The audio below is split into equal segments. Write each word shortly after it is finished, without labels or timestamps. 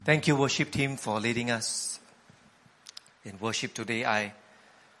Thank you, worship team, for leading us in worship today.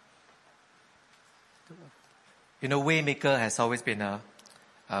 Waymaker has always been a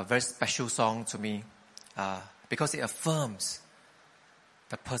very special song to me because it affirms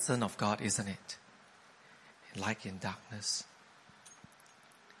the person of God, isn't it? Like in darkness.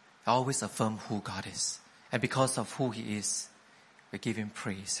 I always affirm who God is. And because of who He is, we give Him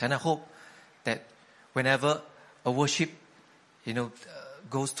praise. And I hope that whenever a worship,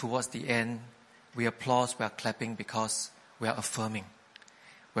 goes towards the end, we applaud, we are clapping because we are affirming.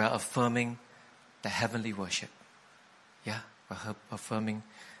 We are affirming the heavenly worship. Yeah, we're affirming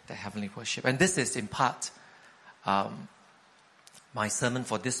the heavenly worship. And this is in part my sermon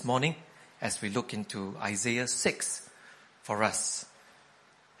for this morning as we look into Isaiah 6 for us.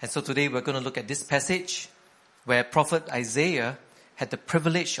 And so today we're going to look at this passage where Prophet Isaiah had the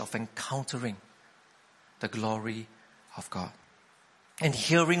privilege of encountering the glory of God. And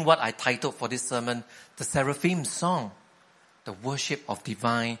hearing what I titled for this sermon, the Seraphim song, the worship of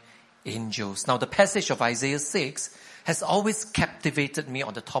divine angels. Now the passage of Isaiah 6 has always captivated me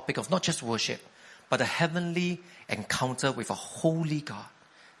on the topic of not just worship, but a heavenly encounter with a holy God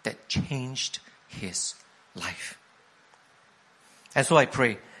that changed his life. And so I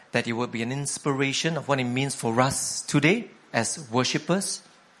pray that it will be an inspiration of what it means for us today as worshippers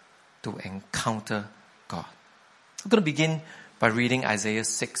to encounter God. I'm going to begin by reading Isaiah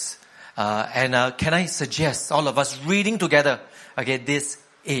 6. Can I suggest all of us reading together, these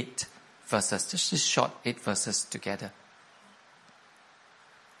 8 verses, just this short 8 verses together.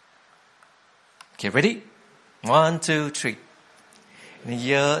 Okay, ready? 1, 2, 3. In the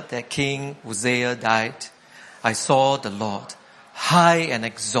year that King Uzziah died, I saw the Lord, high and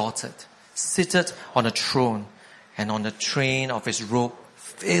exalted, seated on a throne, and on the train of his robe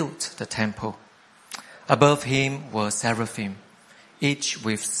filled the temple. Above him were seraphim, each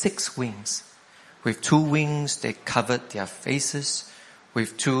with 6 wings. With 2 wings they covered their faces,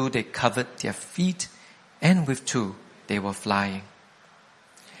 with 2 they covered their feet, and with 2 they were flying.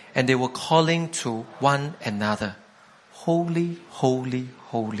 And they were calling to one another, Holy, holy,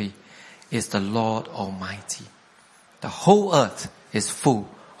 holy is the Lord Almighty. The whole earth is full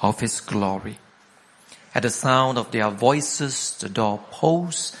of His glory. At the sound of their voices, the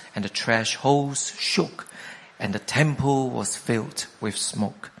doorposts and the thresholds shook, and the temple was filled with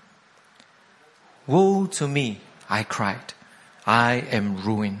smoke. Woe to me, I cried. I am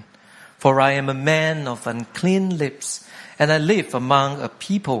ruined, for I am a man of unclean lips, and I live among a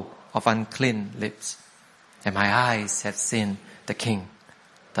people of unclean lips. And my eyes have seen the King,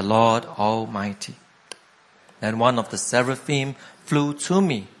 the Lord Almighty. Then one of the seraphim flew to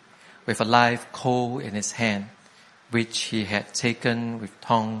me with a live coal in his hand, which he had taken with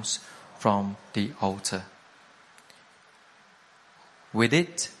tongs from the altar. With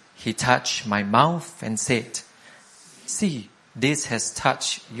it, he touched my mouth and said, See, this has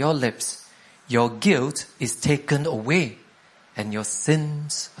touched your lips. Your guilt is taken away, and your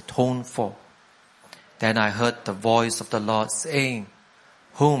sins atoned for. Then I heard the voice of the Lord saying,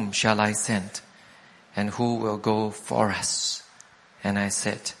 Whom shall I send? And who will go for us? And I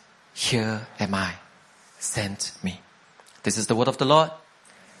said, Here am I, send me. This is the word of the Lord.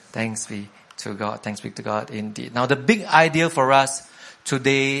 Thanks be to God. Thanks be to God indeed. Now the big idea for us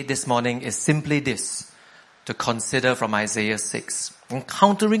today, this morning, is simply this, to consider from Isaiah 6.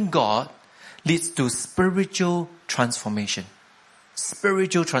 Encountering God leads to spiritual transformation.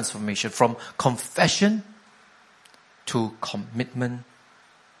 Spiritual transformation from confession to commitment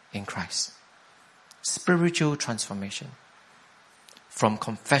in Christ. Spiritual transformation from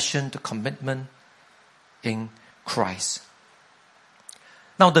confession to commitment in Christ.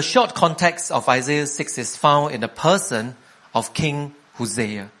 Now the short context of Isaiah 6 is found in the person of King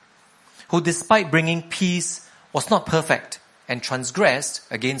Uzziah, who despite bringing peace was not perfect and transgressed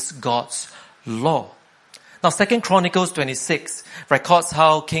against God's law. Now 2 Chronicles 26 records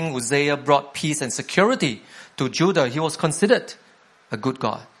how King Uzziah brought peace and security to Judah. He was considered a good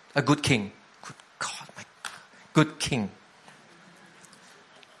God, a good king. Good God, my God, good king.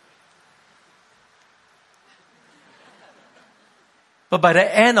 But by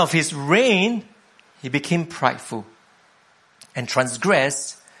the end of his reign, he became prideful and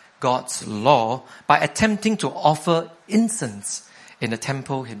transgressed God's law by attempting to offer incense in the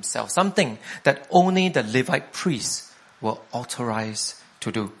temple himself, something that only the Levite priests were authorized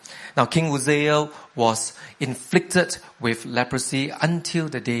to do. Now King Uzziah was inflicted with leprosy until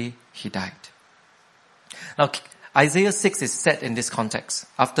the day he died. Now Isaiah 6 is set in this context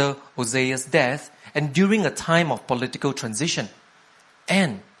after Uzziah's death and during a time of political transition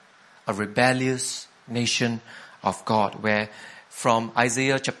and a rebellious nation of God where from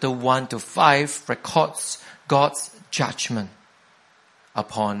Isaiah chapter 1 to 5 records God's judgment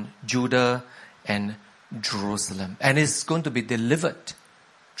upon Judah and Jerusalem. And it's going to be delivered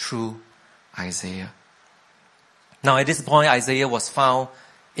through Isaiah. Now at this point, Isaiah was found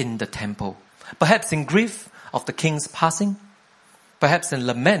in the temple. Perhaps in grief of the king's passing. Perhaps in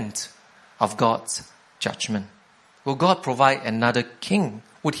lament of God's judgment. Will God provide another king?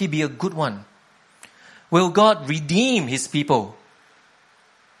 Would he be a good one? Will God redeem his people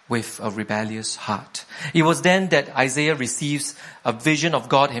with a rebellious heart? It was then that Isaiah receives a vision of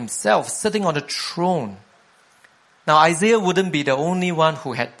God himself sitting on a throne. Now Isaiah wouldn't be the only one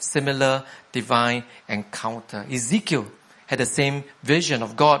who had similar divine encounter. Ezekiel had the same vision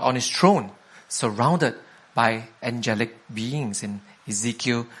of God on his throne, surrounded by angelic beings in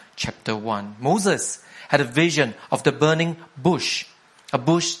Ezekiel chapter 1. Moses had a vision of the burning bush, a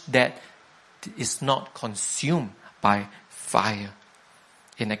bush that is not consumed by fire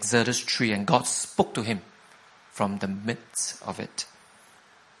in Exodus 3, and God spoke to him from the midst of it.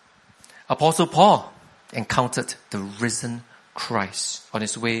 Apostle Paul encountered the risen Christ on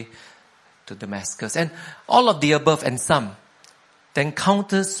his way to Damascus. And all of the above and some, the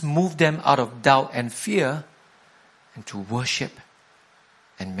encounters moved them out of doubt and fear into worship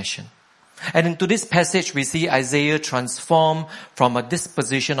and mission. And into this passage, we see Isaiah transform from a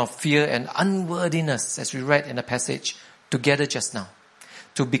disposition of fear and unworthiness, as we read in the passage together just now,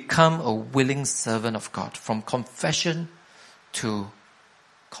 to become a willing servant of God, from confession to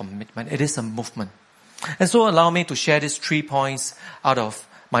commitment. It is a movement. And so allow me to share these 3 points out of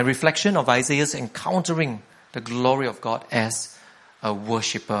my reflection of Isaiah's encountering the glory of God as a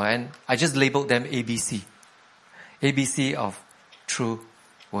worshipper. And I just labeled them ABC. ABC of true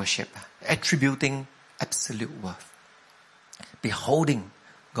worship. Attributing absolute worth. Beholding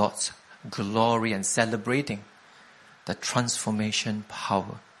God's glory and celebrating the transformation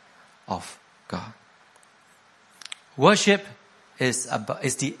power of God. Worship is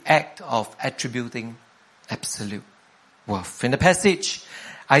the act of attributing absolute worth. In the passage,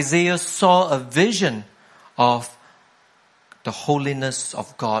 Isaiah saw a vision of the holiness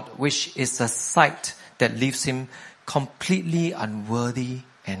of God, which is a sight that leaves him completely unworthy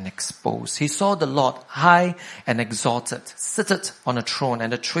and exposed. He saw the Lord high and exalted, seated on a throne,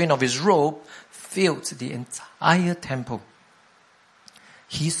 and the train of his robe filled the entire temple.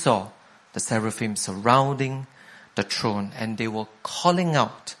 He saw the seraphim surrounding the throne, and they were calling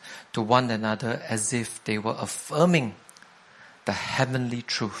out to one another as if they were affirming the heavenly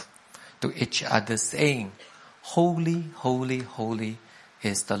truth to each other, saying, "Holy, holy, holy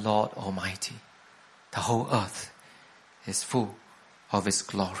is the Lord Almighty. The whole earth is full of His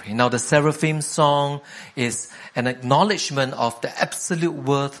glory." Now the seraphim song is an acknowledgement of the absolute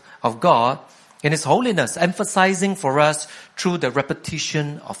worth of God in His holiness, emphasizing for us through the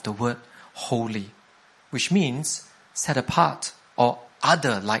repetition of the word holy, which means set apart or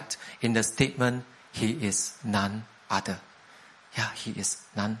other, like in the statement, He is none other. Yeah, He is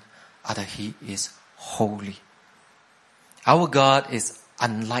none other. He is holy. Our God is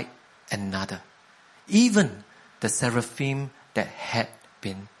unlike another. Even the seraphim that had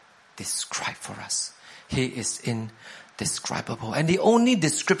been described for us. He is indescribable. And the only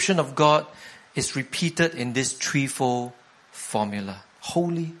description of God is repeated in this threefold formula.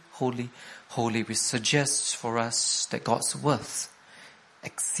 Holy, holy, holy, which suggests for us that God's worth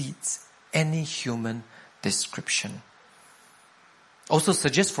exceeds any human description. Also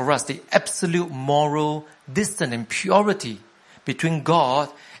suggests for us the absolute moral distance and purity between God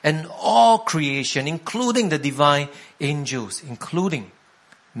and all creation, including the divine angels, including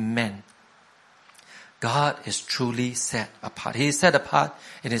men. God is truly set apart. He is set apart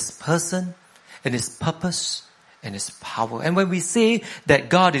in His person, in His purpose, and His power. And when we say that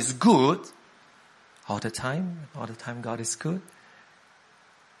God is good, all the time God is good,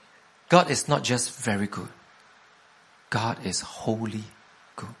 God is not just very good. God is wholly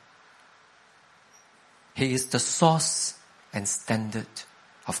good. He is the source and standard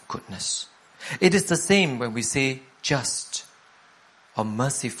of goodness. It is the same when we say just or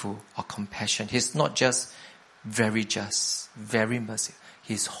merciful or compassionate. He's not just, very merciful.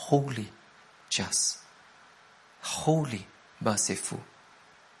 He's wholly just, wholly merciful,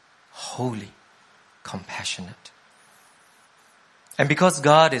 wholly compassionate. And because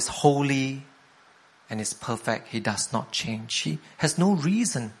God is holy and is perfect, He does not change. He has no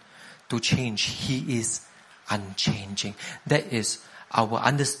reason to change. He is unchanging. That is our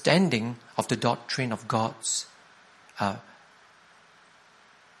understanding of the doctrine of God's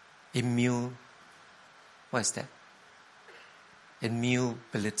immutability,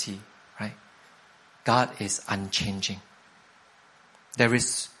 right? God is unchanging. There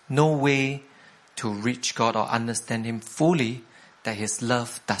is no way to reach God or understand Him fully that His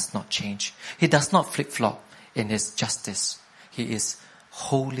love does not change. He does not flip-flop in His justice. He is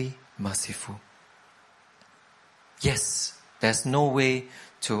wholly merciful. Yes, there's no way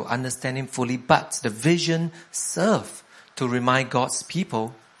to understand Him fully, but the vision serves to remind God's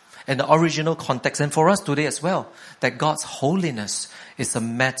people in the original context, and for us today as well, that God's holiness is a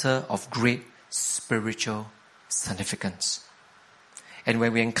matter of great spiritual significance. And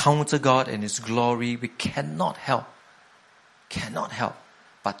when we encounter God in His glory, we cannot help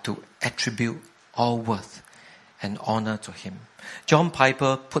but to attribute all worth and honor to Him. John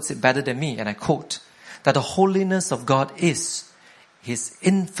Piper puts it better than me, and I quote, that the holiness of God is His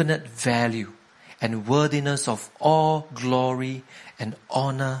infinite value and worthiness of all glory and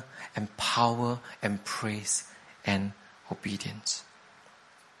honor and power and praise and obedience.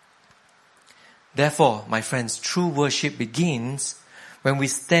 Therefore, my friends, true worship begins when we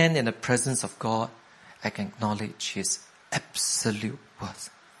stand in the presence of God and acknowledge His absolute worth.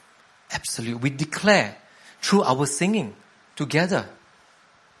 Absolute. We declare through our singing together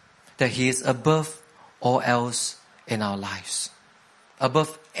that He is above all else in our lives.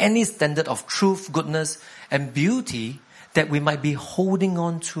 Above any standard of truth, goodness, and beauty that we might be holding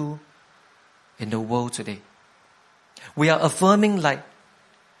on to in the world today. We are affirming, like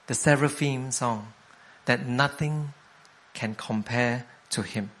the Seraphim song, that nothing can compare to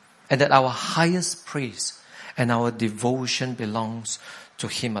Him, and that our highest praise and our devotion belongs to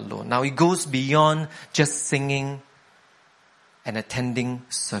Him alone. Now it goes beyond just singing and attending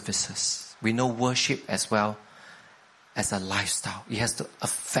services. We know worship as well as a lifestyle. It has to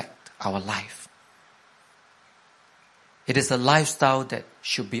affect our life. It is a lifestyle that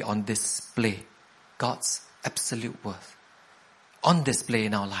should be on display. God's absolute worth on display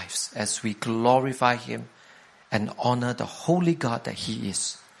in our lives as we glorify Him and honor the holy God that He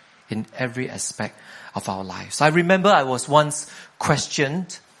is in every aspect of our lives. I remember I was once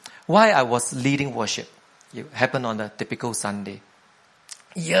questioned why I was leading worship. It happened on a typical Sunday,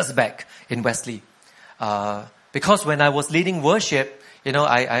 years back in Wesley. Because when I was leading worship,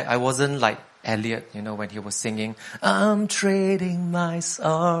 I wasn't like Elliot, when he was singing, I'm trading my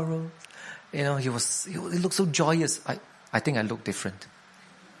sorrows. He looked so joyous. I think I looked different.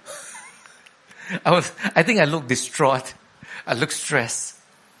 I think I looked distraught. I looked stressed.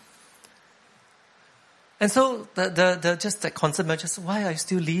 And so the concern was just, why are you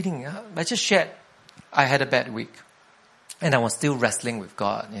still leading? I just shared, I had a bad week. And I was still wrestling with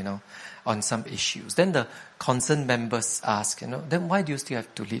God, on some issues. Then the concerned members asked, then why do you still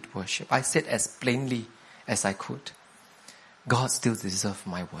have to lead worship? I said as plainly as I could, God still deserves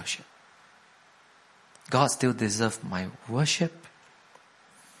my worship. God still deserves my worship,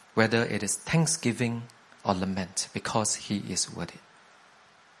 whether it is thanksgiving or lament, because He is worthy.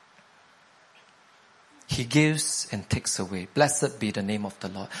 He gives and takes away. Blessed be the name of the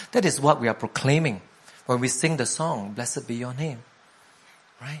Lord. That is what we are proclaiming when we sing the song, Blessed be your name.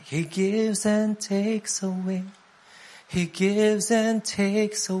 Right? He gives and takes away. He gives and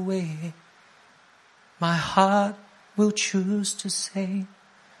takes away. My heart will choose to say,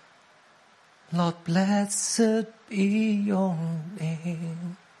 Lord, blessed be your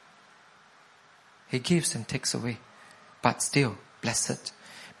name. He gives and takes away, but still, blessed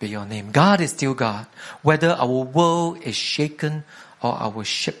be your name. God is still God, whether our world is shaken or our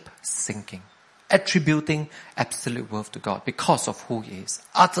ship sinking. Attributing absolute worth to God because of who He is.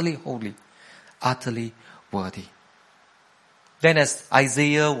 Utterly holy, utterly worthy. Then as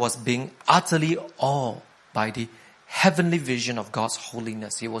Isaiah was being utterly awed by the heavenly vision of God's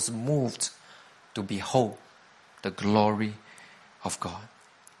holiness, he was moved to behold the glory of God.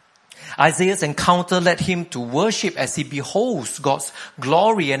 Isaiah's encounter led him to worship as he beholds God's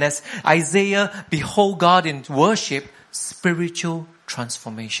glory. And as Isaiah beholds God in worship, spiritual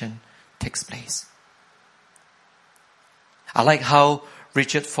transformation takes place. I like how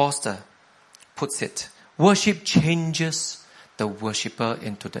Richard Foster puts it. Worship changes the worshipper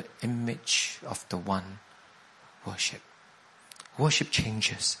into the image of the one worship. Worship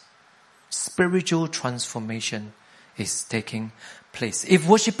changes. Spiritual transformation is taking place. If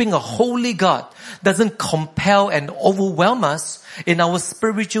worshiping a holy God doesn't compel and overwhelm us in our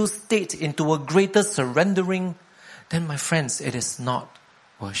spiritual state into a greater surrendering, then my friends, it is not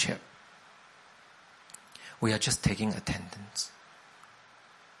worship. We are just taking attendance.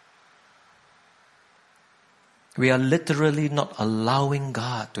 We are literally not allowing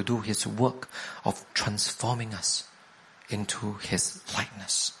God to do His work of transforming us into His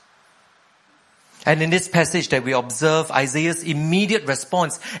likeness. And in this passage that we observe, Isaiah's immediate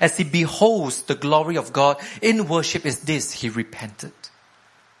response as he beholds the glory of God in worship is this: he repented.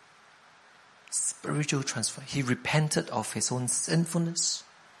 Spiritual transformation. He repented of his own sinfulness,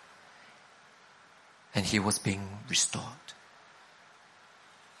 and he was being restored.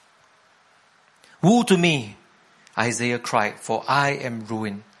 Woe to me, Isaiah cried, for I am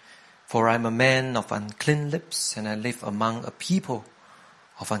ruined. For I am a man of unclean lips, and I live among a people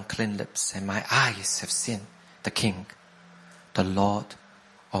of unclean lips, and my eyes have seen the King, the Lord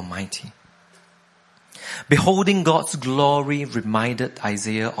Almighty. Beholding God's glory reminded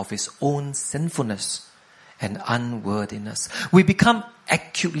Isaiah of his own sinfulness and unworthiness. We become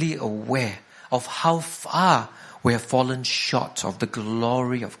acutely aware of how far we have fallen short of the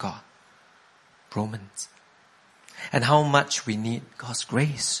glory of God. Romans. And how much we need God's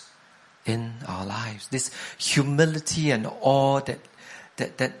grace in our lives. This humility and awe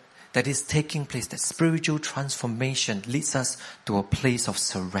that is taking place, that spiritual transformation leads us to a place of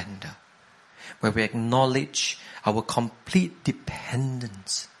surrender, where we acknowledge our complete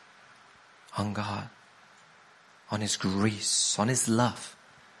dependence on God, on His grace, on His love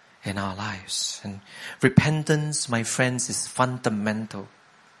in our lives. And repentance, my friends, is fundamental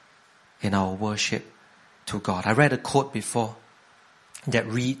in our worship to God. I read a quote before that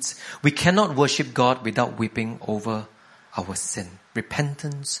reads, "We cannot worship God without weeping over our sin."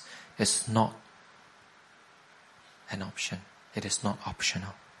 Repentance is not an option. It is not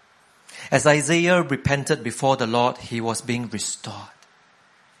optional. As Isaiah repented before the Lord, he was being restored.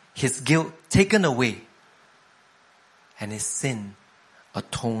 His guilt taken away, and his sin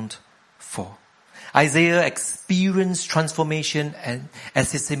atoned for. Isaiah experienced transformation and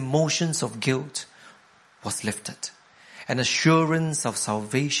as his emotions of guilt was lifted, an assurance of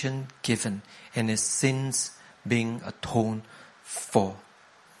salvation given, and his sins being atoned for.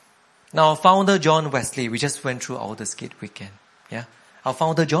 Now, our founder John Wesley, we just went through Aldersgate weekend. Yeah, our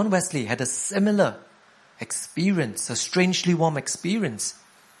founder John Wesley had a similar experience, a strangely warm experience,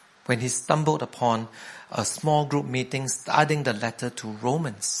 when he stumbled upon a small group meeting studying the letter to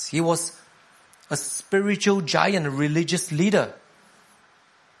Romans. He was a spiritual giant, a religious leader,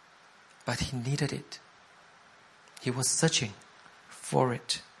 but he needed it. He was searching for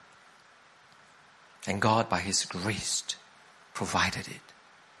it. And God, by His grace, provided it.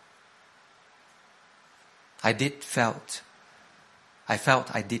 I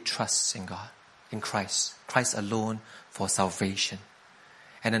felt I did trust in God, in Christ alone for salvation.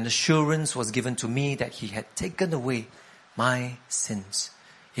 And an assurance was given to me that He had taken away my sins,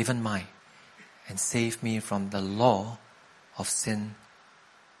 even mine, and saved me from the law of sin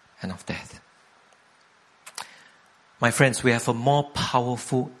and of death. My friends, we have a more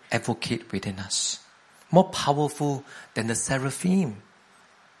powerful advocate within us, more powerful than the Seraphim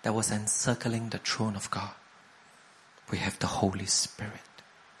that was encircling the throne of God. We have the Holy Spirit.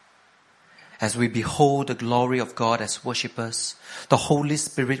 As we behold the glory of God as worshippers, the Holy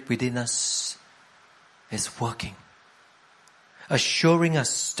Spirit within us is working, assuring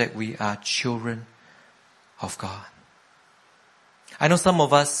us that we are children of God. I know some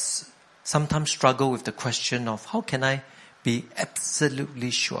of us sometimes struggle with the question of how can I be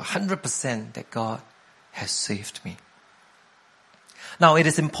absolutely sure, 100% that God has saved me. Now, it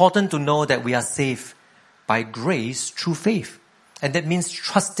is important to know that we are saved by grace through faith. And that means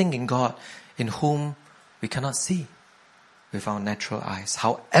trusting in God, in whom we cannot see with our natural eyes.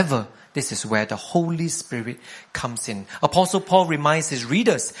 However, this is where the Holy Spirit comes in. Apostle Paul reminds his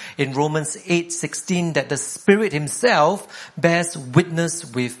readers in Romans 8:16 that the Spirit Himself bears witness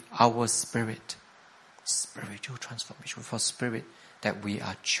with our spirit. Spiritual transformation with our spirit, that we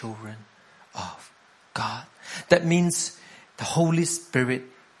are children of God. That means the Holy Spirit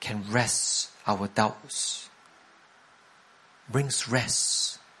can rest our doubts, brings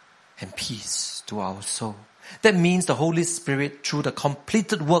rest and peace to our soul. That means the Holy Spirit, through the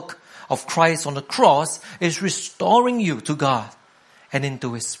completed work of Christ on the cross, is restoring you to God and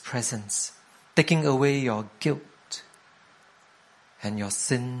into His presence, taking away your guilt and your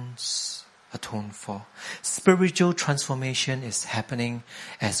sins atoned for. Spiritual transformation is happening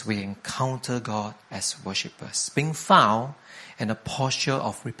as we encounter God as worshippers, being found in a posture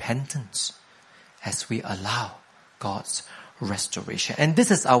of repentance as we allow God's restoration. And this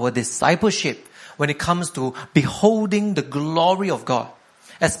is our discipleship when it comes to beholding the glory of God,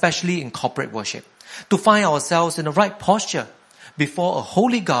 especially in corporate worship, to find ourselves in the right posture before a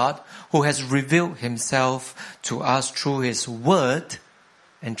holy God who has revealed Himself to us through His Word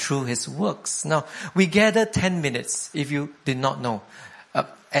and through His works. Now, we gather 10 minutes, if you did not know,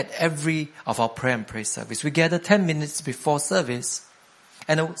 at every of our prayer and praise service. We gather 10 minutes before service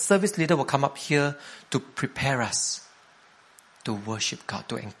And a service leader will come up here to prepare us to worship God,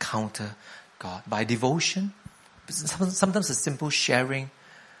 to encounter God by devotion. Sometimes a simple sharing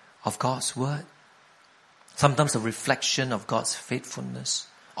of God's word. Sometimes a reflection of God's faithfulness.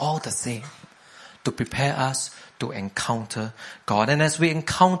 All the same, to prepare us to encounter God. And as we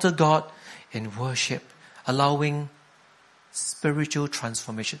encounter God in worship, allowing spiritual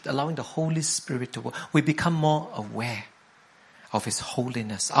transformation, allowing the Holy Spirit to work, we become more aware of His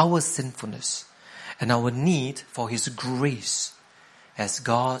holiness, our sinfulness, and our need for His grace as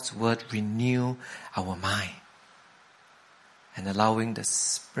God's word renew our mind and allowing the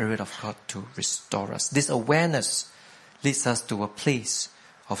Spirit of God to restore us. This awareness leads us to a place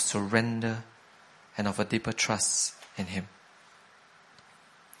of surrender and of a deeper trust in Him.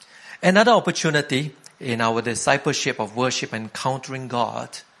 Another opportunity in our discipleship of worship and encountering God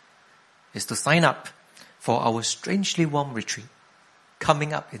is to sign up for our Strangely Warm retreat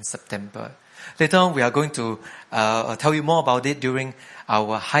coming up in September. Later on, we are going to tell you more about it during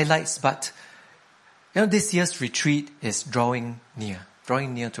our highlights, but this year's retreat is drawing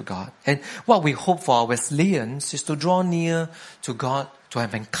near to God. And what we hope for our Wesleyans is to draw near to God, to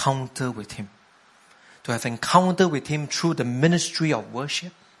have encounter with Him. To have encounter with Him through the ministry of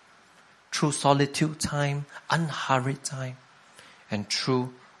worship, through solitude time, unhurried time, and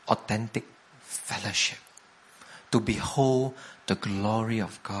through authentic fellowship. To behold the glory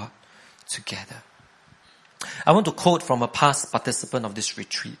of God together. I want to quote from a past participant of this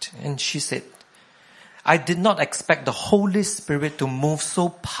retreat. And she said, "I did not expect the Holy Spirit to move so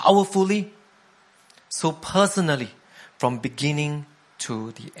powerfully, so personally, from beginning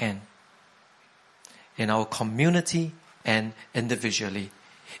to the end. In our community and individually.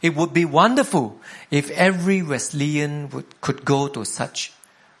 It would be wonderful if every Wesleyan could go to such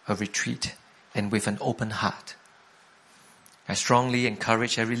a retreat and with an open heart. I strongly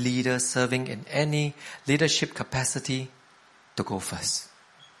encourage every leader serving in any leadership capacity to go first.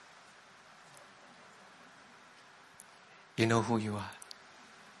 You know who you are.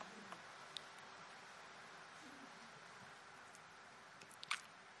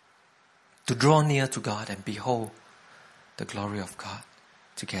 To draw near to God and behold the glory of God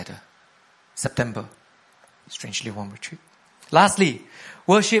together. September, Strangely Warm retreat. Lastly,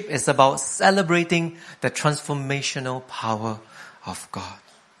 worship is about celebrating the transformational power of God.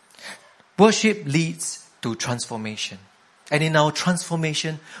 Worship leads to transformation. And in our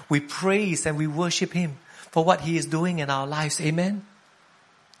transformation, we praise and we worship Him for what He is doing in our lives. Amen?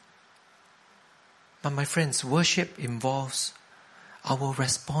 But my friends, worship involves our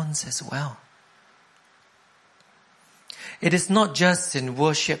response as well. It is not just in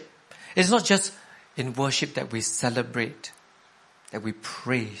worship. It is not just in worship that we celebrate, that we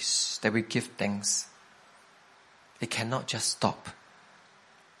praise, that we give thanks. It cannot just stop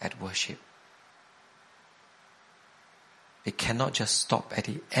at worship. It cannot just stop at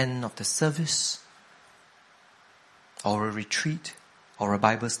the end of the service or a retreat or a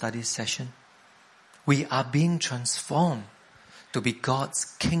Bible study session. We are being transformed to be God's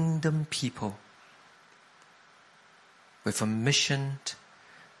kingdom people with a mission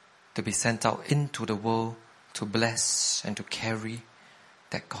to be sent out into the world to bless and to carry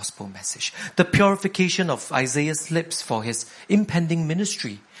that gospel message. The purification of Isaiah's lips for his impending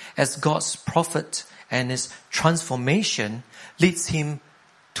ministry as God's prophet and his transformation leads him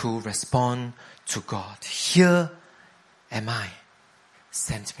to respond to God. Here am I,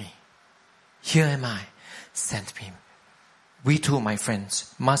 send me. Here am I, send me. We too, my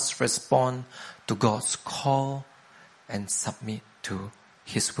friends, must respond to God's call and submit to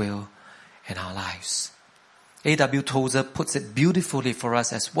His will in our lives. A.W. Tozer puts it beautifully for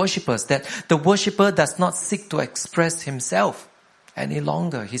us as worshippers that the worshipper does not seek to express himself any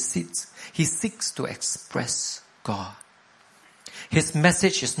longer. He seeks to express God. His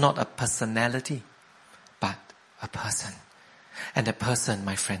message is not a personality, but a person. And the person,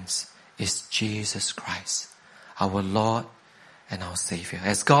 my friends, is Jesus Christ, our Lord and our Savior.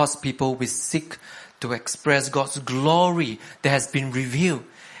 As God's people, we seek to express God's glory that has been revealed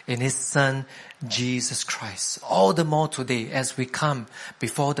in His Son, Jesus Christ. All the more today as we come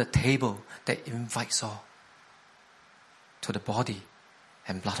before the table that invites all to the body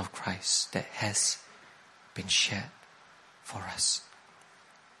and blood of Christ that has been shed for us.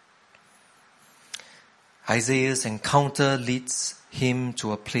 Isaiah's encounter leads him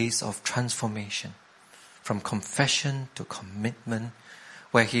to a place of transformation, from confession to commitment,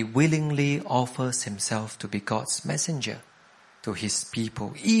 where he willingly offers himself to be God's messenger to His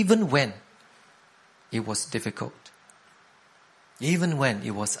people, even when it was difficult, even when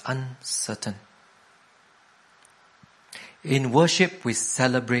it was uncertain. In worship, we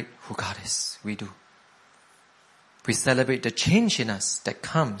celebrate who God is. We do. We celebrate the change in us that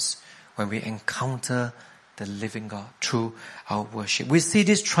comes when we encounter the living God through our worship. We see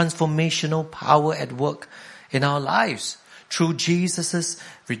this transformational power at work in our lives through Jesus'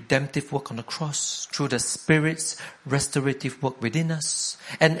 redemptive work on the cross, through the Spirit's restorative work within us.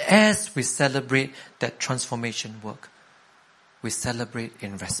 And as we celebrate that transformation work, we celebrate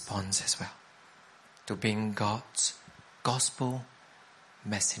in response as well to being God's gospel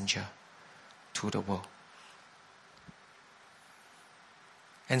messenger to the world.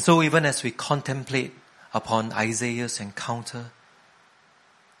 And so even as we contemplate upon Isaiah's encounter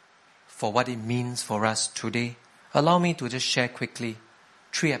for what it means for us today, allow me to just share quickly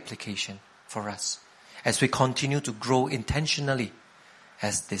 3 applications for us as we continue to grow intentionally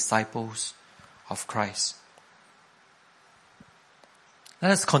as disciples of Christ.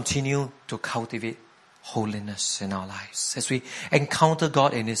 Let us continue to cultivate holiness in our lives. As we encounter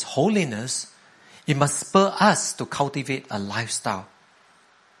God in His holiness, it must spur us to cultivate a lifestyle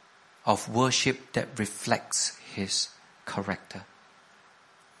of worship that reflects His character.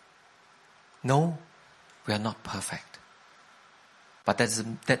 No, we are not perfect. But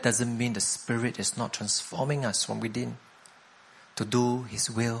that doesn't mean the Spirit is not transforming us from within to do His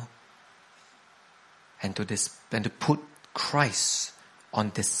will and to put Christ on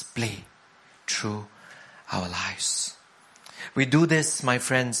display through our lives. We do this, my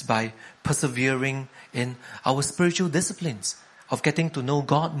friends, by persevering in our spiritual disciplines of getting to know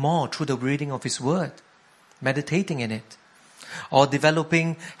God more through the reading of His Word, meditating in it, or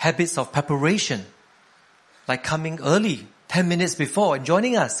developing habits of preparation, like coming early, 10 minutes before, and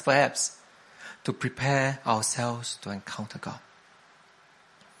joining us, perhaps, to prepare ourselves to encounter God.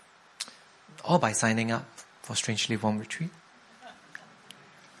 Or by signing up for Strangely Warm Retreat.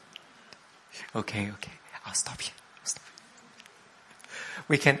 Okay, I'll stop here.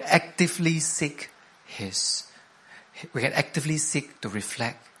 We can actively seek to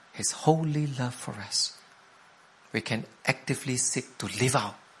reflect His holy love for us. We can actively seek to live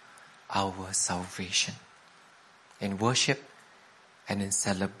out our salvation in worship and in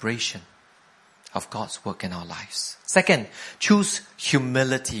celebration of God's work in our lives. Second, choose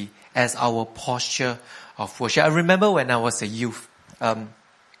humility as our posture of worship. I remember when I was a youth,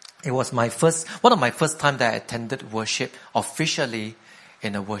 it was one of my first time that I attended worship officially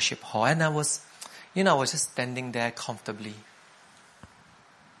in a worship hall. And I was just standing there comfortably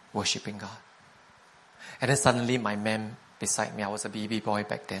worshiping God. And then suddenly my ma'am beside me, I was a baby boy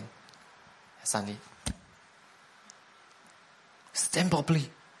back then. And suddenly, stand properly.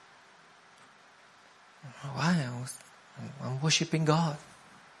 Why? I'm worshiping God.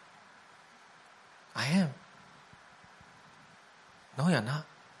 I am. No, you're not.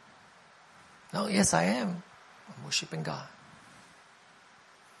 No, yes, I am. I'm worshiping God.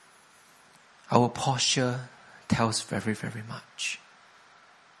 Our posture tells very, very much.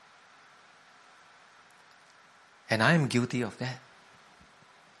 And I am guilty of that.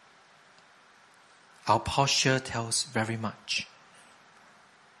 Our posture tells very much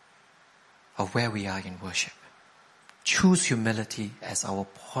of where we are in worship. Choose humility as our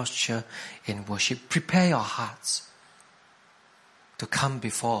posture in worship. Prepare your hearts to come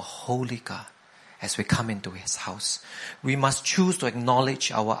before a holy God as we come into His house. We must choose to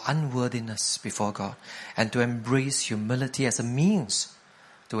acknowledge our unworthiness before God and to embrace humility as a means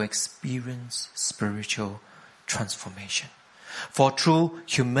to experience spiritual transformation. For through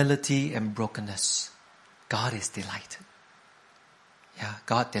humility and brokenness, God is delighted.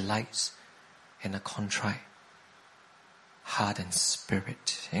 God delights in a contrite heart and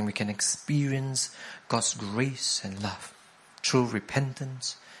spirit. And we can experience God's grace and love through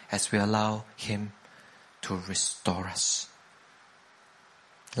repentance as we allow Him to restore us.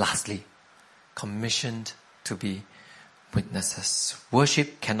 Lastly, commissioned to be witnesses.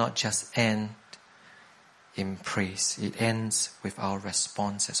 Worship cannot just end in praise. It ends with our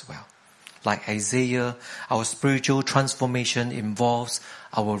response as well. Like Isaiah, our spiritual transformation involves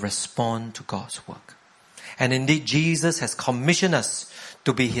our response to God's work. And indeed, Jesus has commissioned us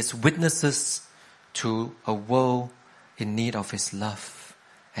to be His witnesses to a world in need of His love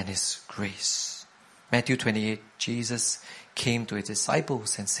and His grace. Matthew 28, Jesus came to His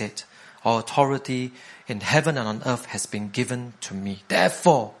disciples and said, "All authority in heaven and on earth has been given to me.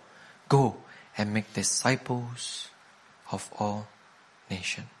 Therefore, go and make disciples of all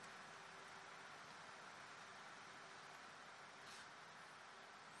nations."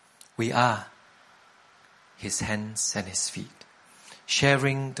 We are His hands and His feet,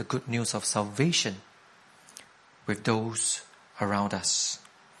 sharing the good news of salvation with those around us.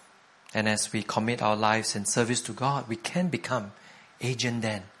 And as we commit our lives in service to God, we can become agent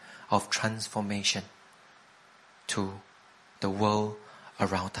then of transformation to the world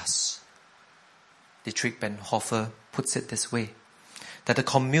around us. Dietrich Bonhoeffer puts it this way, that the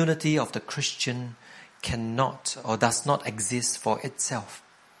community of the Christian cannot or does not exist for itself,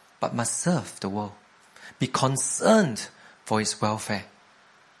 but must serve the world, be concerned for its welfare,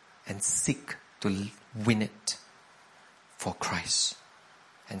 and seek to win it for Christ.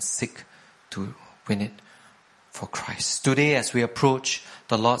 And seek to win it for Christ. Today, as we approach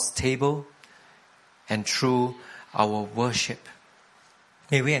the Lord's table and through our worship,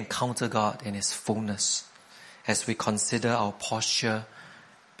 may we encounter God in His fullness as we consider our posture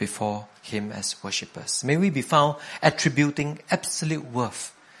before Him as worshippers. May we be found attributing absolute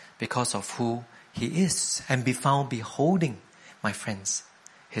worth because of who He is, and be found beholding, my friends,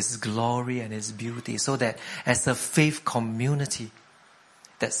 His glory and His beauty, so that as a faith community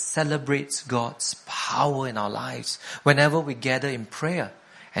that celebrates God's power in our lives, whenever we gather in prayer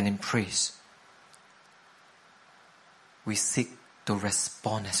and in praise, we seek to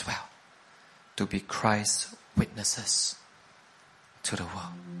respond as well, to be Christ's witnesses to the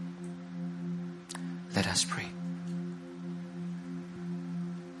world. Let us pray.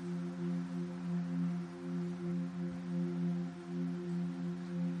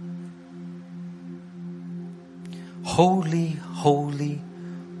 Holy, holy,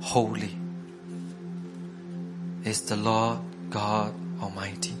 holy is the Lord God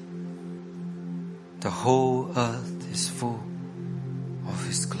Almighty. The whole earth is full of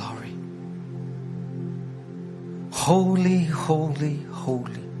His glory. Holy, holy,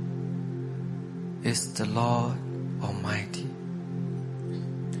 holy is the Lord Almighty.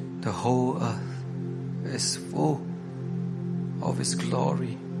 The whole earth is full of His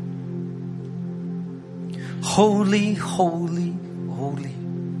glory. Holy, holy, holy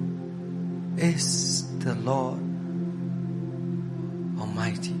is the Lord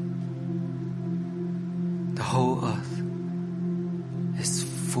Almighty. The whole earth is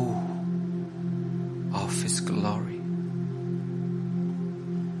full of His glory.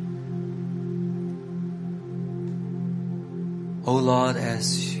 O Lord,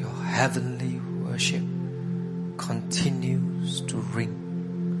 as your heavenly worship continues to ring,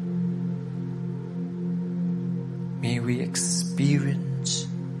 may we experience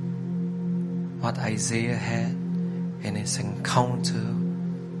what Isaiah had in his encounter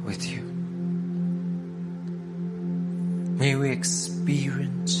with you. May we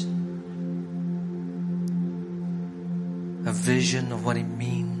experience a vision of what it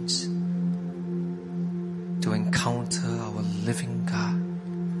means to encounter our living God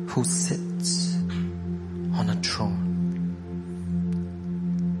who sits on a throne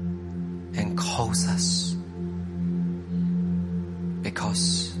and calls us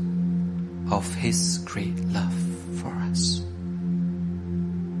because of His great love for us.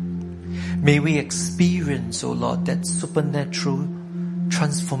 May we experience, O Lord, that supernatural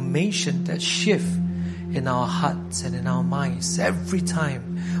transformation, that shift in our hearts and in our minds every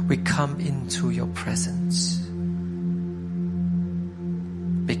time we come into your presence.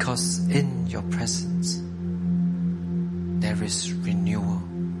 Because in your presence there is renewal,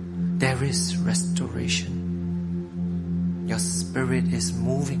 there is restoration. Your Spirit is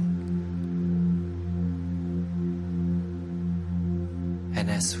moving. And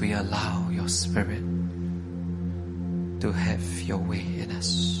as we allow your Spirit to have your way in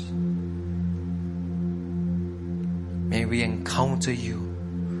us, may we encounter you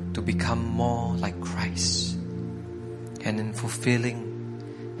to become more like Christ, and in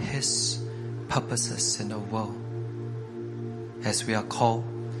fulfilling His purposes in the world, as we are called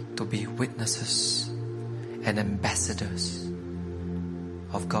to be witnesses and ambassadors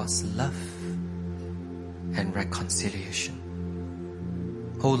of God's love and reconciliation.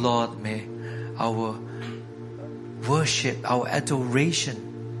 Oh Lord, may our worship, our adoration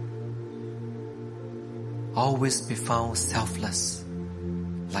always be found selfless,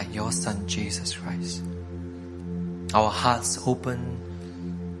 like your Son Jesus Christ. Our hearts open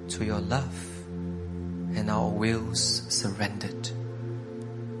to your love and our wills surrendered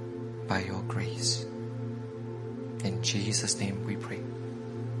by your grace. In Jesus' name we pray.